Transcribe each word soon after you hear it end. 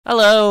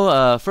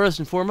Hello, first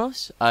and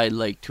foremost, I'd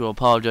like to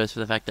apologize for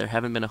the fact there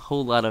haven't been a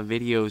whole lot of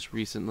videos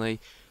recently.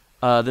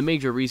 The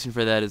major reason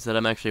for that is that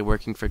I'm actually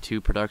working for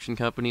two production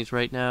companies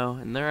right now,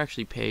 and they're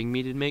actually paying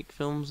me to make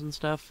films and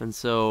stuff, and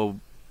so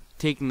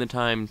taking the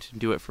time to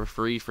do it for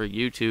free for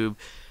YouTube,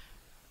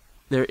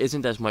 there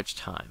isn't as much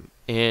time.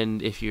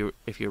 And if you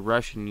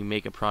rush and you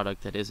make a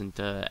product that isn't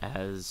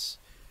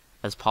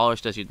as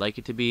polished as you'd like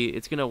it to be,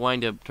 it's going to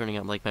wind up turning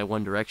out like my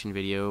One Direction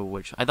video,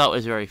 which I thought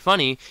was very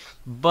funny,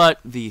 but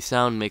the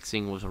sound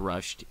mixing was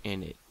rushed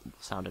and it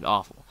sounded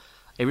awful.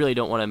 I really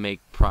don't want to make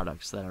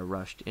products that are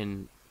rushed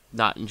and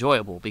not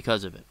enjoyable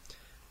because of it.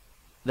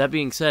 That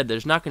being said,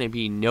 there's not going to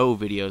be no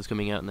videos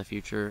coming out in the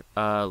future.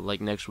 Like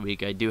next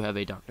week, I do have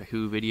a Doctor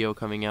Who video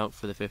coming out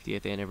for the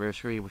 50th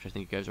anniversary, which I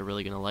think you guys are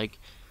really going to like.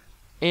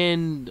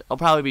 And I'll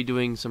probably be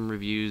doing some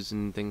reviews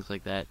and things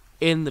like that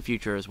in the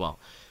future as well.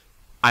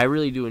 I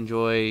really do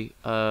enjoy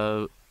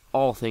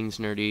all things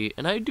nerdy,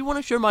 and I do want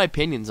to share my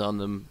opinions on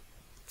them.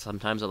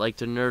 Sometimes I like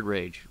to nerd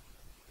rage,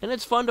 and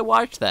it's fun to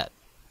watch that.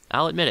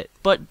 I'll admit it.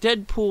 But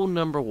Deadpool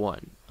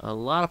 #1, a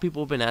lot of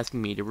people have been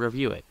asking me to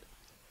review it.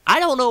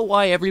 I don't know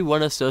why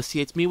everyone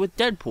associates me with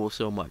Deadpool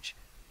so much.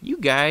 You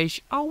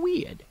guys are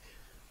weird.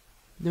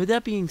 Now,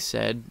 that being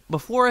said,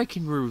 before I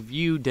can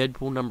review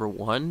Deadpool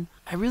 #1,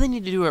 I really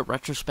need to do a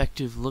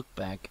retrospective look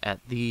back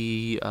at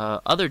the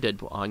other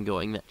Deadpool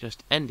ongoing that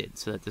just ended,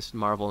 so that this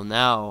Marvel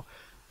Now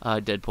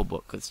Deadpool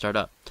book could start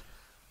up.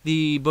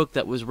 The book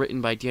that was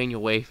written by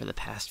Daniel Way for the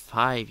past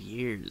 5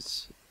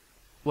 years.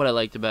 What I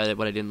liked about it,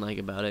 what I didn't like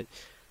about it.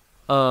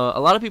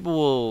 A lot of people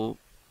will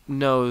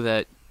know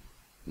that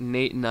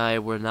Nate and I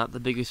were not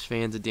the biggest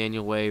fans of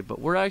Daniel Way, but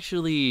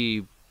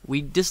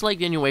we dislike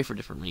Daniel Way for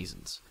different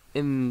reasons.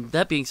 And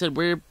that being said,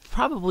 we're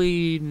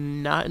probably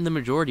not in the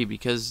majority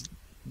because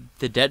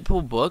the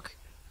Deadpool book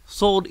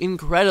sold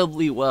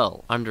incredibly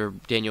well under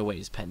Daniel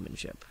Way's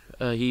penmanship.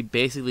 He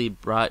basically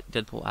brought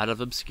Deadpool out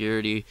of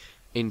obscurity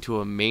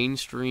into a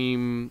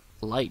mainstream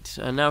light.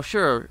 Now,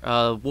 sure,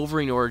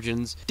 Wolverine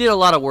Origins did a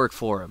lot of work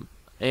for him,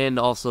 and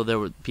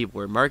also people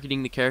were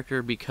marketing the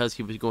character because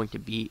he was going to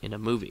be in a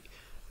movie.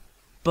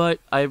 But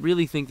I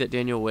really think that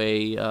Daniel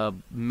Way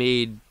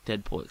made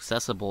Deadpool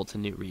accessible to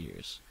new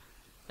readers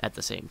at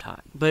the same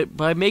time. But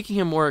by making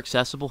him more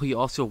accessible, he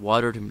also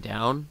watered him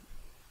down,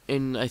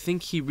 and I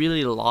think he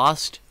really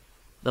lost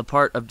the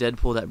part of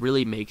Deadpool that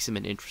really makes him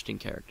an interesting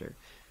character.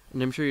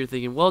 And I'm sure you're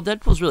thinking, well,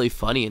 Deadpool's really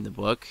funny in the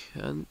book.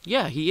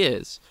 Yeah, he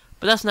is.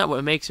 But that's not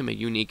what makes him a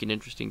unique and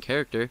interesting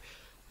character.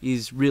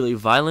 He's really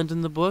violent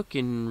in the book,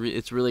 and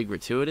it's really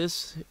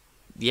gratuitous.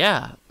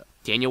 Yeah,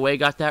 Daniel Way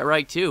got that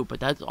right too, but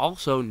that's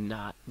also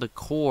not the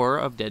core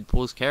of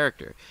Deadpool's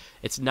character.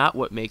 It's not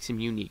what makes him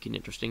unique and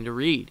interesting to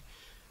read.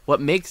 What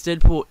makes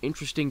Deadpool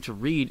interesting to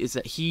read is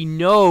that he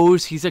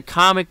knows he's a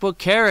comic book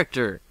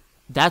character.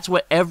 That's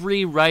what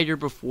every writer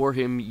before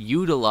him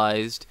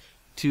utilized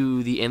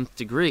to the nth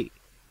degree.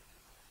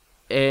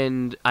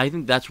 And I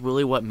think that's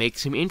really what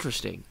makes him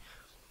interesting,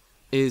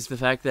 is the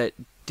fact that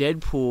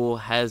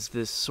Deadpool has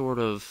this sort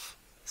of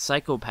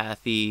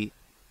psychopathy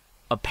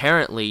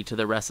apparently to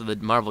the rest of the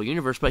Marvel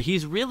Universe, but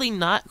he's really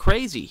not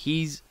crazy.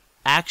 He's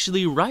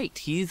actually right.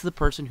 He's the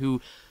person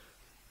who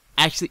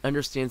actually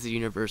understands the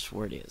universe for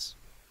what it is.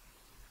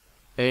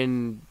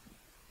 And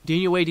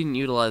Daniel Way didn't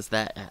utilize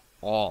that at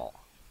all.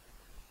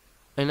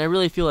 And I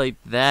really feel like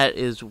that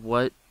is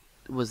what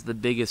was the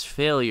biggest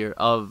failure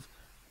of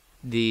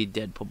the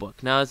Deadpool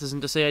book. Now, this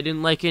isn't to say I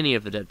didn't like any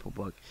of the Deadpool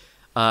book.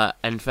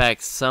 In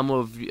fact, some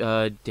of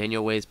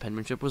Daniel Way's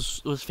penmanship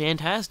was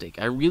fantastic.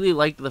 I really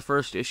liked the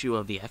first issue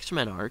of the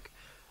X-Men arc.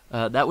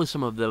 That was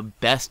some of the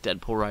best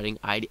Deadpool writing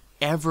I'd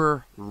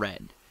ever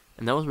read.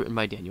 And that was written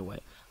by Daniel Way.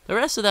 The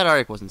rest of that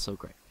arc wasn't so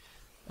great.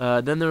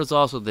 Then there was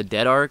also the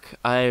Dead arc.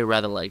 I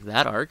rather liked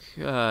that arc.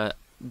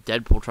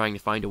 Deadpool trying to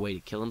find a way to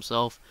kill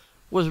himself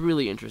was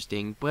really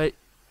interesting, but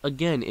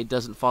again, it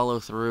doesn't follow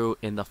through,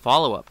 and the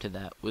follow-up to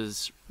that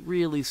was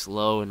really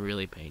slow and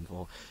really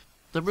painful.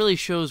 That really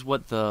shows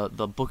what the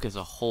book as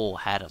a whole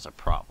had as a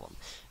problem,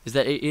 is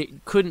that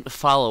it couldn't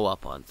follow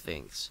up on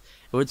things.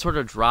 It would sort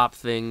of drop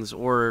things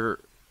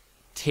or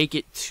take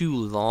it too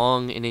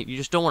long, and you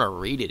just don't want to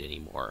read it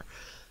anymore.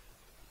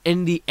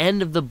 And the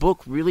end of the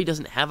book really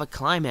doesn't have a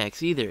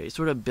climax either. It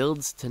sort of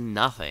builds to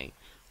nothing.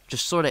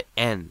 Just sort of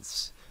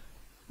ends.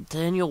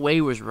 Daniel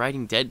Way was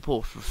writing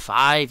Deadpool for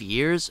 5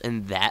 years,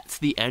 and that's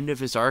the end of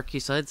his arc he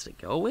decides to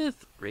go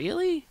with?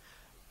 Really?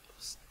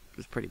 It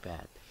was pretty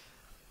bad.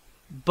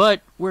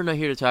 But we're not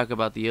here to talk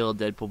about the old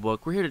Deadpool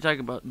book. We're here to talk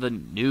about the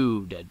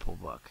new Deadpool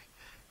book.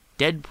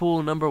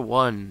 Deadpool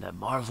 #1, the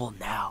Marvel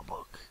Now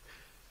book.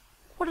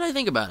 What did I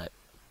think about it?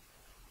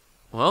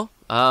 Well,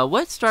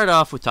 let's start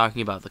off with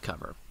talking about the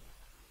cover.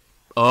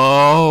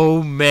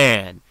 Oh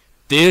man,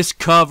 this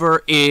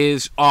cover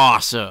is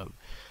awesome.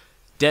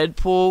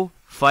 Deadpool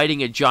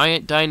fighting a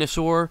giant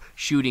dinosaur,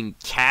 shooting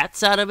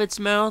cats out of its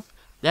mouth.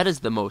 That is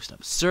the most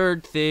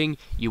absurd thing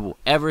you will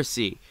ever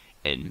see.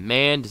 And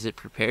man, does it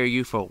prepare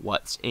you for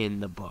what's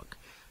in the book.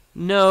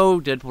 No,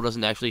 Deadpool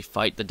doesn't actually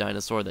fight the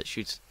dinosaur that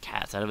shoots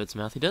cats out of its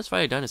mouth. He does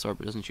fight a dinosaur,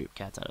 but doesn't shoot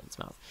cats out of its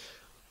mouth.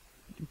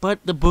 but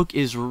the book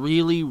is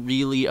really,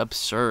 really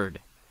absurd.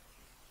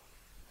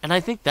 And I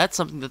think that's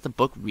something that the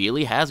book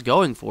really has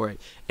going for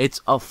it.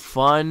 It's a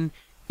fun,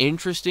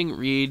 interesting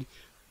read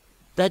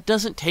that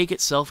doesn't take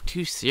itself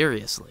too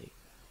seriously.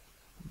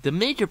 The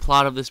major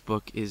plot of this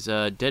book is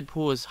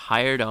Deadpool is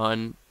hired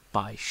on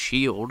by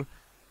S.H.I.E.L.D.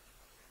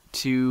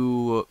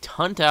 to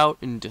hunt out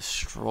and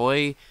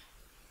destroy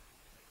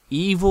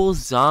evil,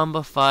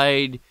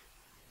 zombified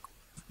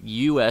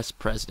U.S.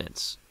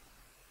 presidents.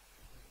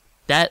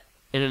 That,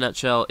 in a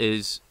nutshell,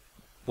 is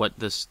what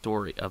the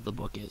story of the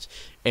book is.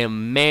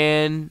 And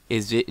man,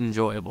 is it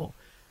enjoyable.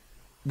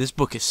 This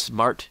book is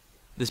smart.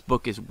 This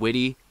book is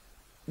witty.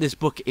 This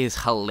book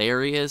is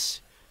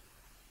hilarious.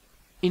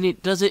 And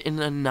it does it in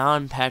a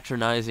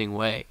non-patronizing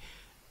way.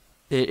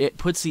 It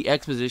puts the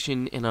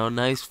exposition in a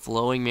nice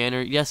flowing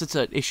manner. Yes, it's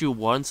at issue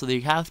 1, so they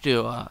have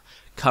to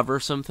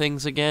cover some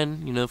things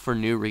again, you know, for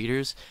new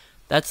readers.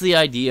 That's the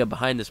idea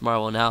behind this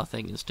Marvel Now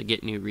thing, is to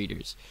get new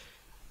readers.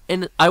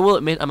 And I will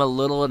admit, I'm a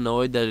little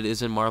annoyed that it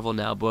is in Marvel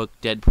Now book.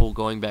 Deadpool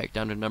going back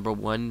down to number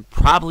 1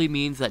 probably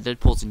means that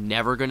Deadpool's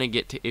never going to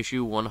get to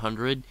issue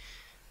 100.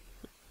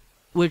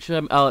 Which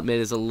I'll admit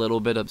is a little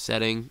bit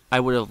upsetting. I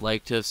would have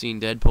liked to have seen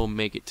Deadpool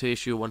make it to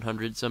issue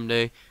 100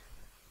 someday.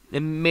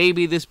 And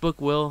maybe this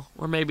book will,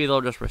 or maybe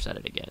they'll just reset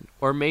it again.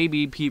 Or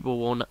maybe people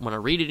won't want to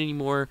read it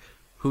anymore.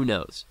 Who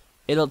knows?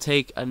 It'll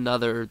take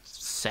another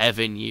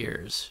 7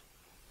 years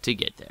to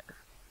get there.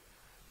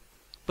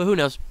 But who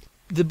knows?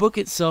 The book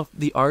itself,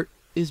 the art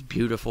is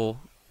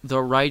beautiful.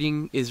 The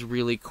writing is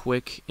really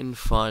quick and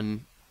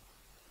fun.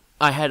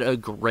 I had a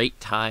great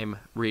time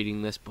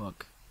reading this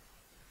book.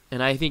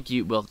 And I think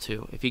you will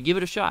too, if you give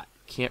it a shot.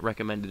 Can't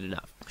recommend it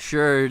enough.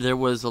 Sure, there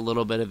was a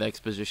little bit of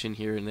exposition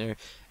here and there,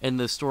 and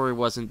the story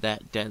wasn't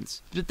that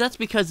dense. But that's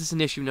because it's in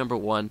issue number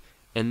 1,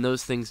 and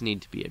those things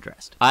need to be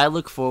addressed. I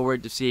look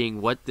forward to seeing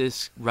what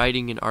this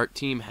writing and art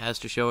team has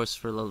to show us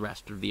for the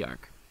rest of the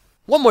arc.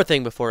 One more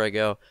thing before I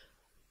go.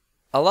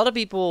 A lot of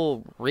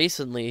people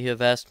recently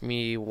have asked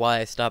me why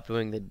I stopped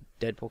doing the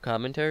Deadpool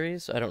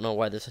commentaries. I don't know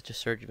why there's such a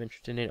surge of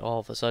interest in it all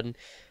of a sudden.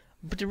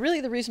 But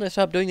really the reason I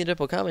stopped doing the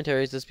Deadpool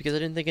commentaries is because I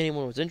didn't think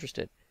anyone was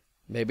interested.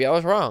 Maybe I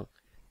was wrong.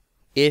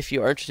 If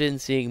you are interested in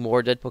seeing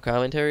more Deadpool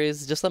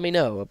commentaries, just let me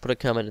know. I'll put a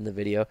comment in the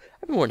video.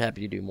 I'd be more than happy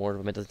to do more of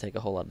them. It doesn't take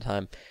a whole lot of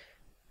time.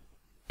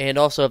 And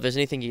also, if there's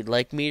anything you'd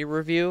like me to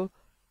review,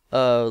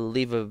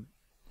 leave a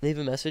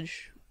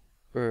message,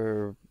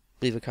 or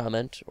leave a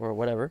comment, or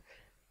whatever.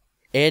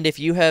 And if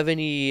you have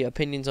any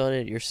opinions on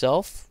it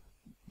yourself,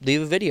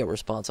 leave a video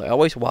response. I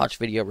always watch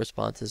video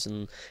responses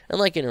and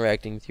like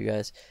interacting with you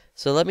guys.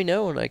 So let me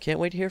know, and I can't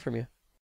wait to hear from you.